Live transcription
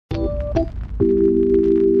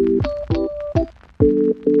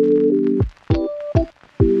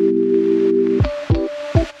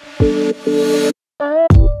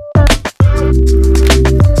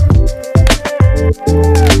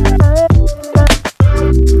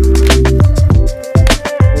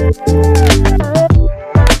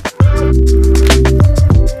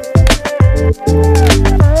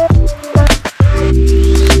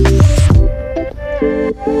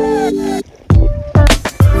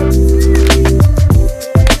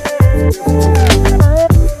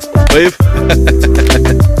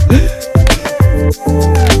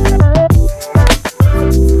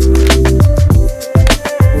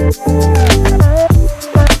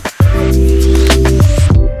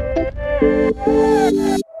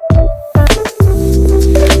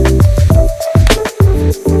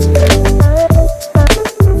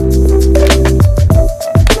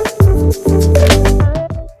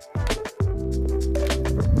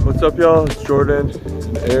What's up, y'all? It's Jordan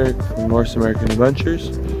and Eric from North American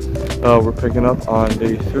Adventures. We're picking up on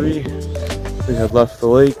day 3. We had left the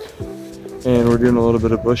lake and we're doing a little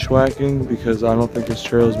bit of bushwhacking because I don't think this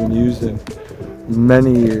trail has been used in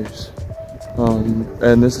many years.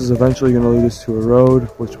 And this is eventually going to lead us to a road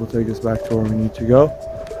which will take us back to where we need to go.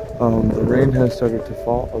 The rain has started to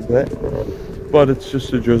fall a bit, but it's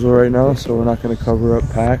just a drizzle right now, so we're not going to cover up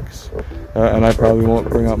packs. And I probably won't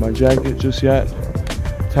bring out my jacket just yet.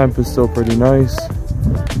 Temp is still pretty nice.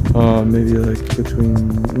 Maybe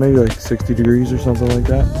like 60 degrees or something like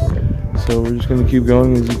that. So we're just going to keep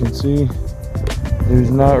going. As you can see, there's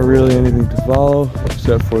not really anything to follow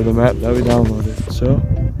except for the map that we downloaded. So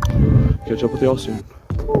catch up with y'all soon.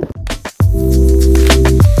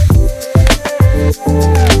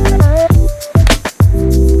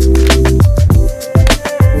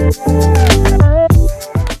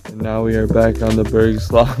 And now we are back on the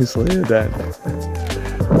Bergslagsleden,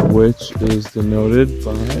 which is denoted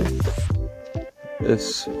by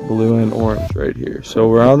this blue and orange right here. So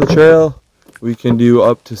we're on the trail. We can do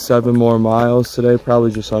up to 7 more miles today,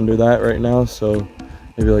 probably just under that right now, so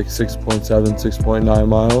maybe like 6.7, 6.9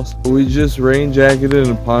 miles. We just rain jacketed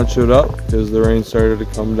and ponchoed up because the rain started to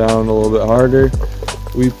come down a little bit harder.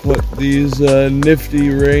 We put these nifty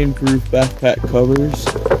rainproof backpack covers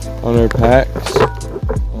on our packs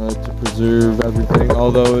to preserve everything,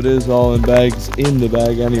 although it is all in bags in the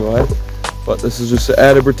bag anyway. But this is just an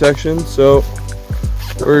added protection, so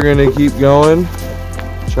we're gonna keep going,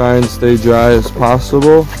 try and stay dry as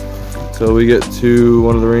possible until we get to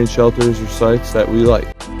one of the rain shelters or sites that we like.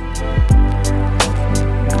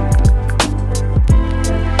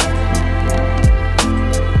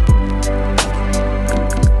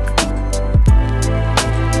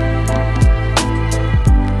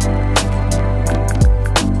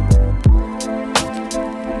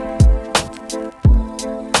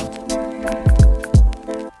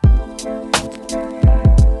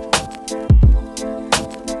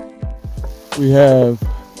 We have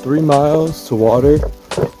 3 miles to water,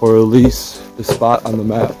 or at least the spot on the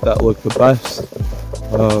map that looked the best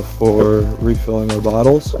for refilling our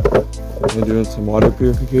bottles and doing some water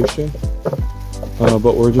purification.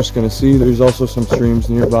 But we're just going to see. There's also some streams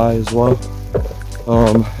nearby as well.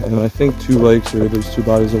 And I think 2 lakes, or there's 2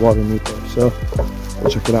 bodies of water meet there. So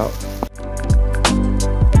check it out.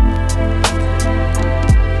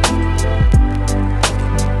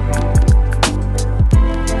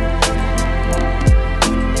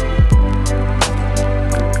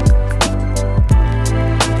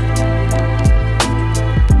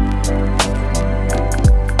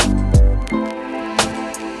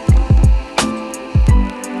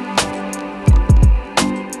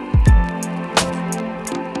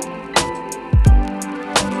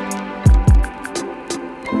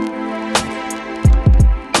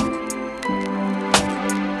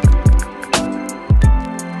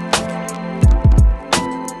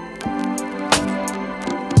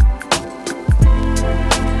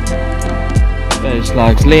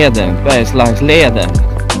 Bergslagsleden, Bergslagsleden.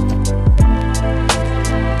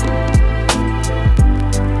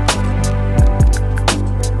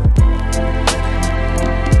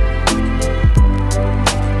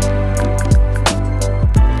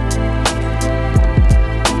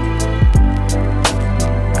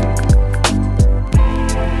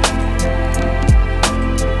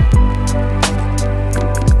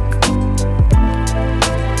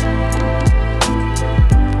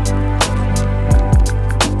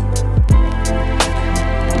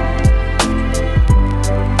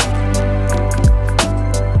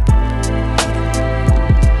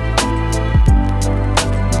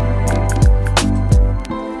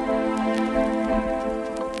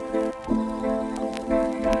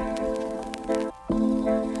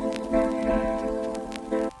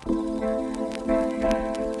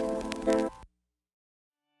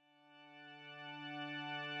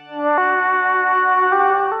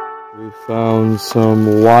 We found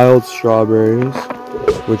some wild strawberries,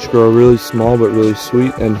 which grow really small but really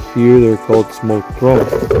sweet, and here they're called smoked chrome.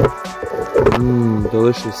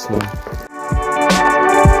 Delicious smell.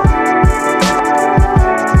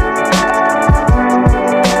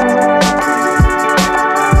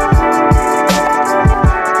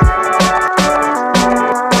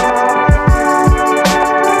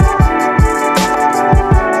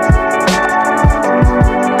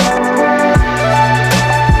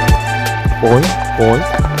 Boing, boing,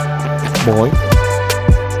 boing.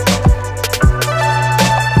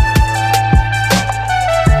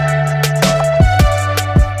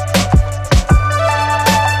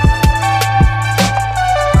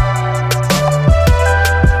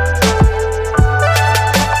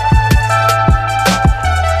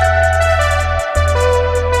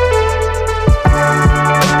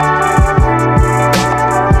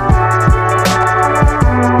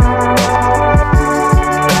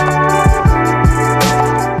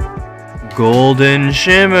 golden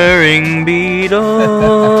shimmering beetle.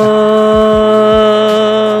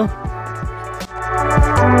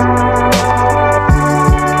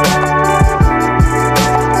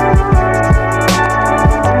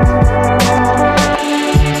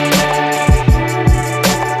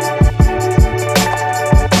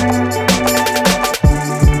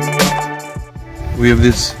 We have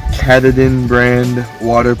this Katadyn brand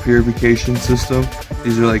water purification system.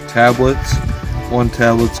 These are like tablets. One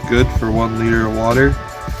tablet's good for 1 liter of water.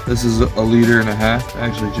 This is 1.5 liters,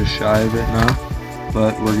 actually just shy of it now.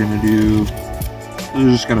 But we're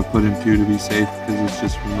just gonna put in 2 to be safe because it's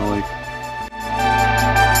just from the lake.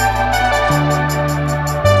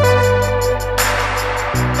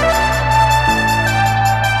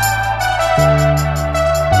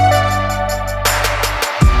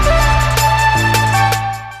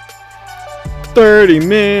 "30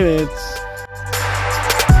 minutes.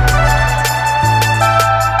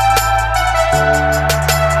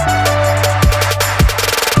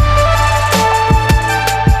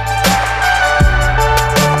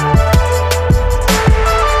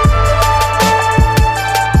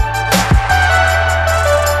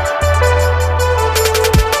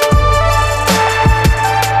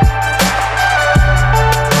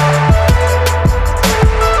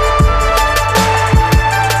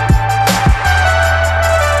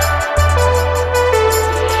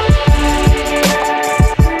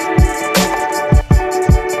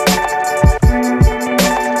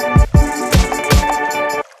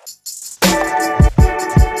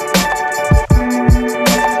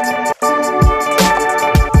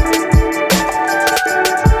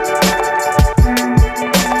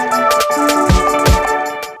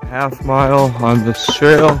 Half mile on this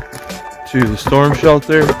trail to the storm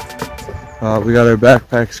shelter. We got our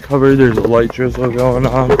backpacks covered. There's a light drizzle going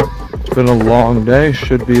on. It's been a long day.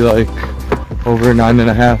 Should be like over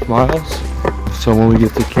 9.5 miles. So when we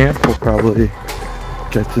get to camp, we'll probably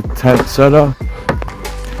get the tent set up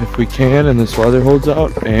if we can and this weather holds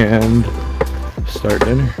out and start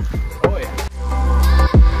dinner.